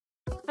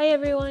Hi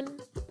everyone,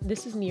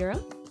 this is Mira,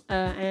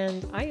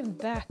 and I am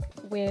back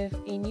with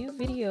a new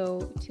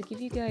video to give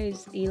you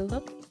guys a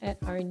look at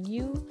our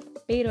new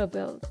beta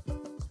build.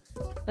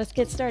 Let's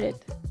get started.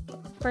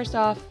 First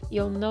off,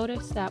 you'll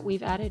notice that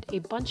we've added a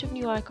bunch of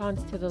new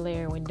icons to the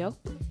layer window.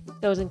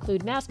 Those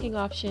include masking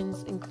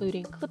options,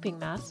 including clipping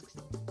masks,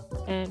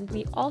 and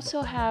we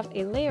also have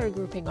a layer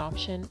grouping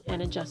option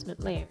and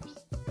adjustment layers.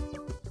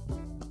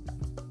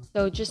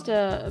 So just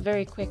a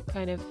very quick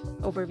kind of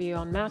overview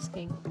on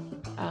masking.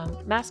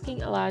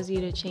 Masking allows you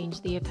to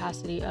change the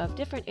opacity of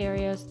different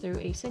areas through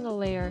a single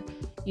layer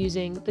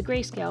using the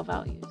grayscale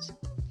values.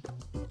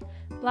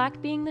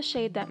 Black being the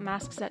shade that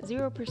masks at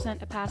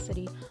 0%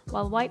 opacity,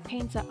 while white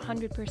paints at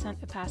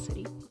 100%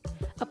 opacity.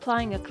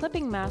 Applying a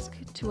clipping mask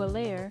to a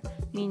layer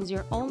means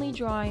you're only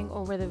drawing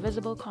over the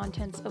visible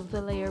contents of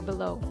the layer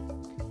below,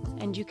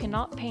 and you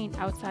cannot paint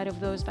outside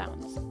of those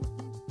bounds.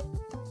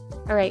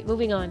 Alright,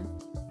 moving on.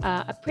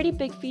 A pretty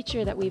big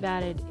feature that we've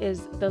added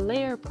is the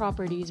layer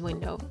properties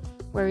window,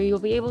 where you'll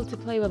be able to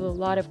play with a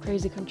lot of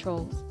crazy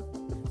controls.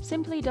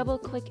 Simply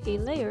double-click a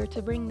layer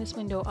to bring this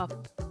window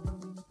up.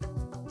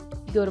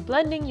 If you go to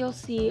blending, you'll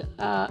see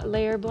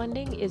layer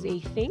blending is a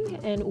thing,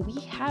 and we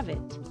have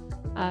it.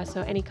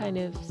 So any kind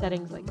of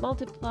settings like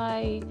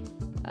multiply,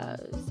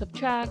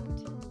 subtract,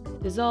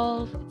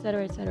 dissolve,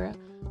 etc.,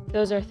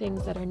 those are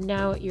things that are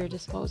now at your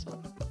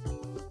disposal.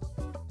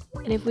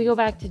 And if we go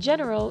back to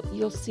general,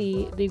 you'll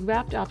see the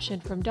wrapped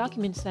option from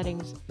document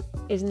settings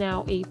is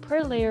now a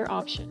per layer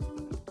option.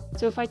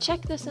 So if I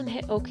check this and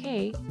hit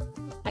OK,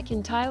 I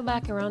can tile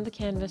back around the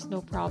canvas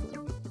no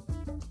problem.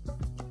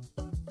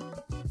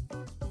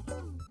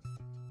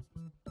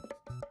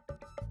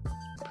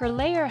 Per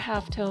layer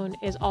halftone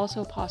is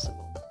also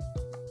possible.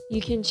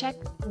 You can check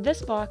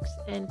this box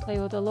and play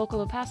with the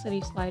local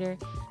opacity slider,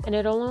 and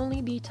it'll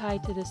only be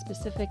tied to the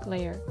specific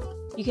layer.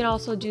 You can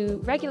also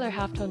do regular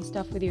halftone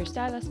stuff with your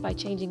stylus by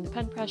changing the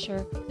pen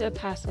pressure to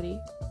opacity.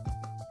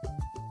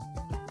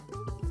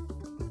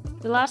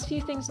 The last few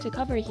things to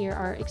cover here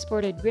are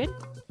exported grid,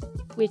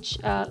 which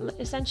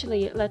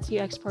essentially lets you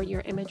export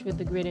your image with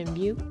the grid in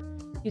view.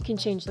 You can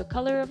change the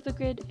color of the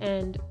grid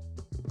and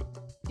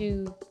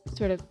do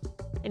sort of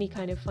any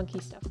kind of funky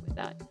stuff with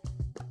that.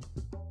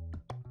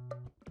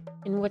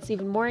 And what's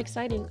even more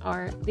exciting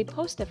are the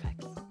post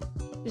effects.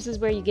 This is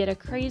where you get a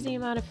crazy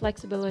amount of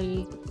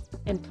flexibility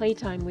and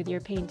playtime with your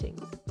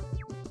paintings.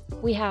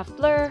 We have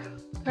blur,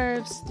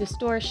 curves,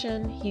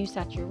 distortion, hue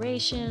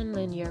saturation,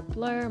 linear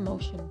blur,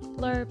 motion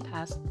blur,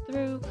 pass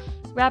through,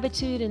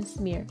 rabbitude, and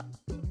smear.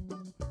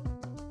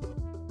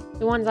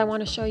 The ones I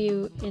want to show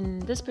you in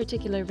this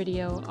particular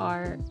video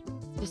are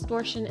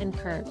distortion and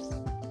curves.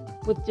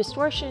 With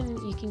distortion,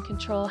 you can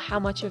control how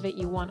much of it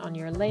you want on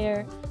your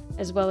layer,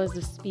 as well as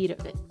the speed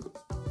of it.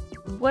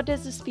 What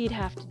does the speed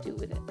have to do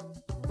with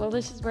it? Well,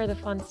 this is where the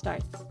fun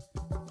starts.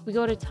 We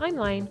go to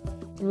timeline,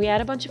 and we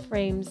add a bunch of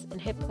frames and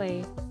hit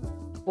play.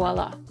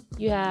 Voila!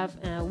 You have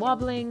a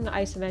wobbling,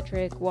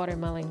 isometric,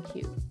 watermelon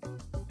hue.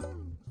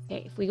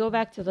 Okay, if we go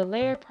back to the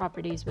layer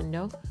properties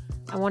window,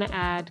 I want to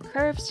add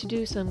curves to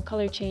do some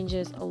color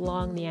changes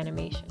along the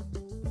animation.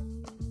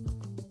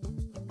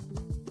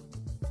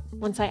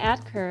 Once I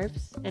add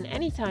curves, and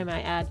anytime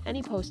I add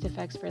any post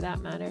effects for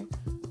that matter,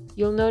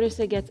 you'll notice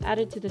it gets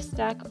added to the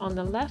stack on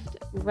the left,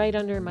 right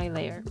under my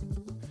layer.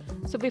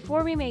 So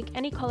before we make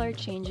any color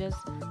changes,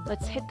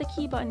 let's hit the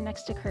key button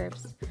next to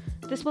curves.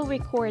 This will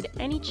record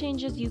any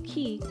changes you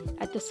key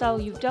at the cell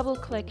you've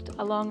double-clicked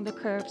along the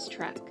curves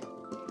track.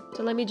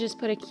 So let me just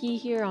put a key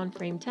here on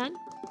frame 10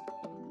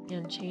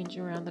 and change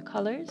around the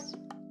colors.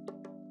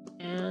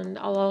 And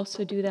I'll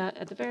also do that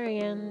at the very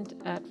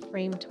end at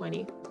frame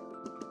 20.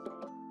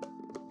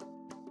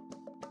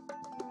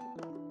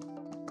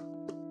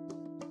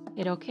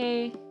 Hit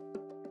OK.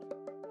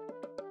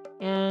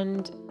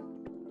 And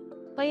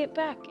play it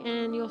back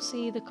and you'll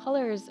see the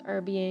colors are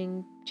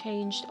being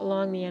changed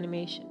along the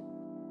animation.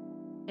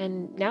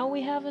 And now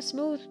we have a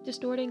smooth,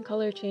 distorting,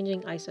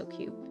 color-changing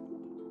isocube.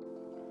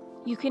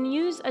 You can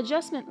use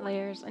adjustment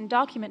layers and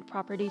document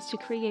properties to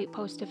create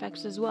post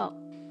effects as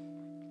well.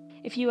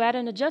 If you add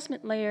an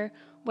adjustment layer,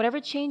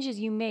 whatever changes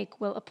you make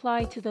will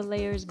apply to the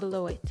layers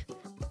below it.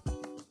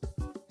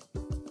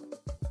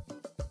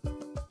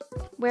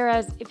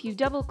 Whereas if you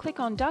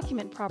double-click on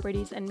document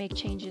properties and make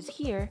changes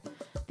here,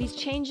 these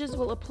changes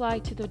will apply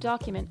to the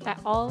document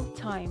at all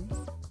times.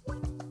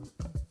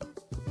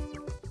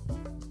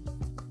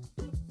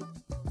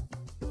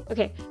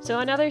 Okay,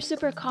 so another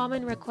super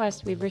common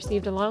request we've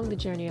received along the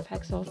journey of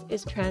Hexels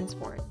is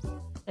transforms,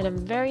 and I'm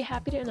very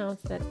happy to announce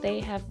that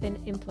they have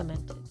been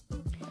implemented.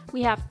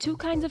 We have two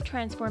kinds of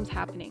transforms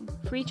happening,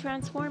 free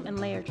transform and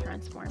layer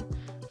transform.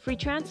 Free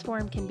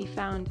transform can be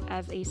found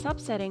as a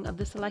subsetting of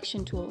the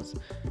selection tools.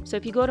 So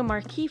if you go to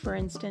marquee, for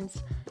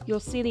instance, you'll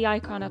see the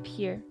icon up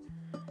here.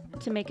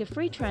 To make a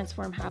free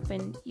transform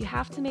happen, you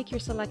have to make your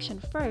selection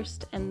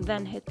first and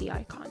then hit the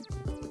icon.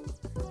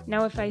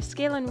 Now if I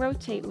scale and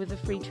rotate with a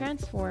free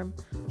transform,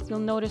 you'll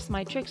notice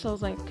my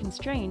Hexels are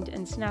constrained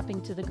and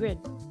snapping to the grid.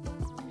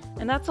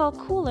 And that's all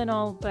cool and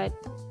all, but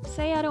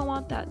say I don't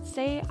want that.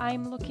 Say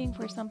I'm looking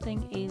for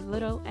something a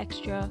little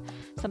extra,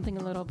 something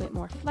a little bit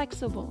more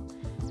flexible.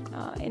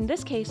 In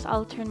this case,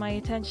 I'll turn my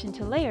attention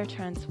to layer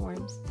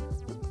transforms.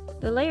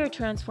 The layer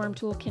transform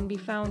tool can be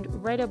found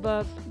right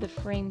above the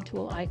frame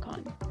tool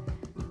icon.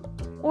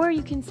 Or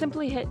you can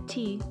simply hit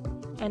T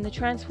and the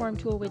transform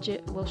tool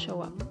widget will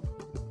show up.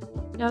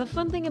 Now the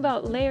fun thing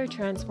about layer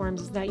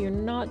transforms is that you're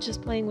not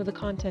just playing with the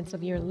contents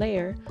of your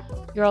layer,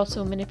 you're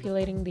also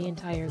manipulating the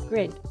entire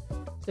grid.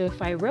 So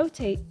if I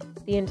rotate,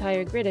 the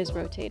entire grid is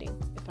rotating.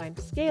 If I'm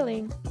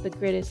scaling, the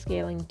grid is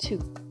scaling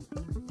too.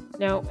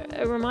 Now,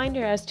 a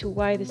reminder as to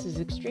why this is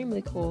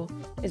extremely cool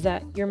is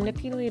that you're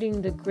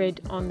manipulating the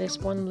grid on this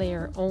one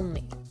layer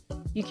only.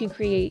 You can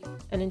create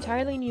an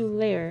entirely new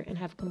layer and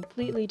have a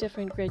completely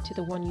different grid to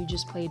the one you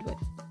just played with.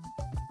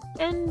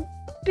 And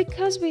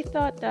because we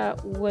thought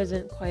that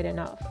wasn't quite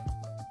enough,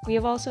 we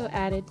have also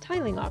added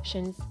tiling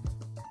options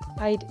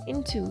tied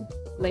into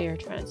layer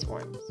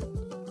transforms.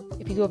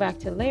 If you go back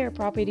to layer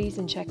properties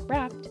and check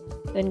wrapped,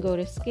 then go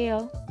to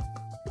scale,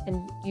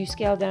 and you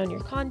scale down your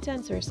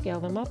contents or scale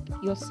them up,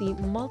 you'll see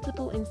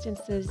multiple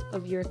instances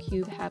of your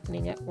cube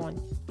happening at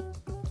once.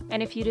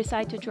 And if you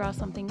decide to draw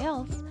something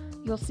else,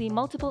 you'll see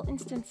multiple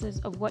instances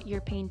of what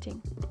you're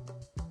painting.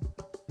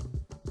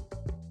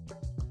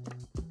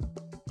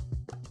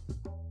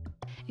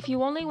 If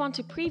you only want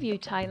to preview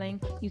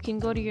tiling, you can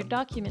go to your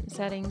document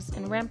settings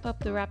and ramp up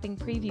the wrapping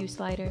preview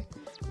slider.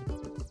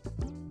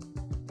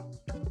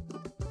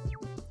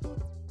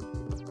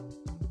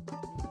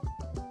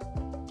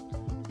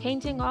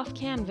 Painting off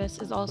canvas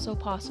is also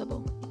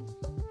possible.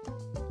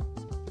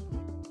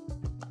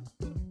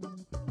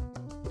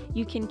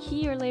 You can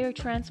key your layer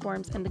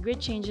transforms and the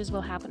grid changes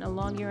will happen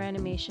along your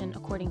animation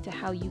according to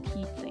how you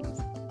keyed things.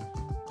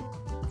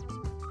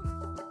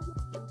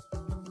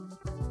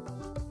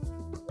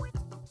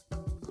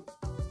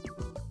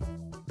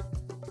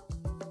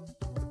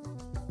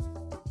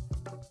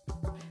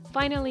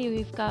 Finally,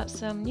 we've got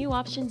some new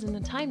options in the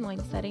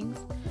timeline settings.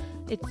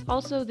 It's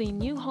also the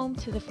new home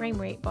to the frame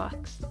rate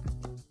box.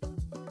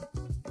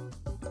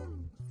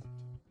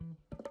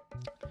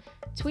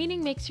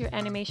 Tweening makes your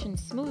animation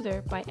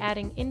smoother by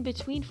adding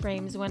in-between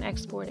frames when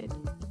exported.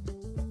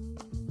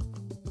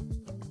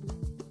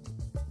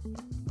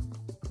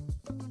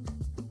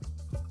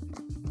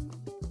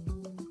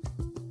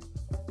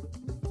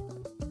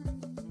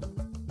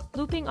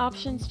 Looping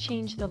options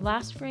change the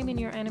last frame in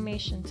your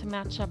animation to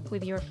match up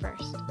with your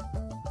first.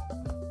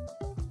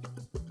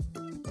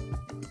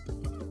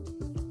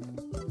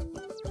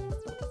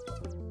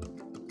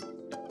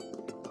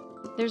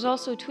 There's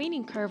also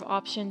tweening curve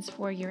options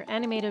for your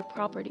animated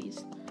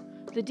properties.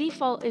 The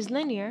default is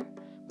linear,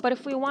 but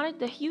if we wanted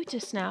the hue to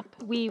snap,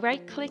 we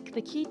right-click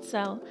the keyed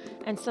cell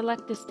and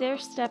select the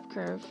stair-step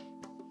curve.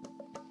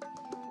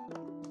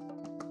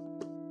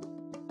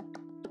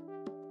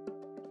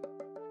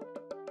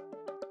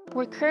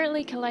 We're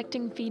currently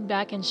collecting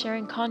feedback and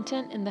sharing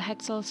content in the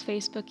Hexels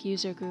Facebook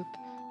user group,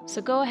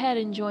 so go ahead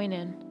and join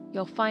in.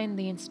 You'll find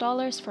the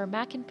installers for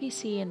Mac and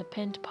PC in the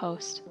pinned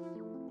post.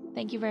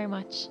 Thank you very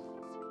much.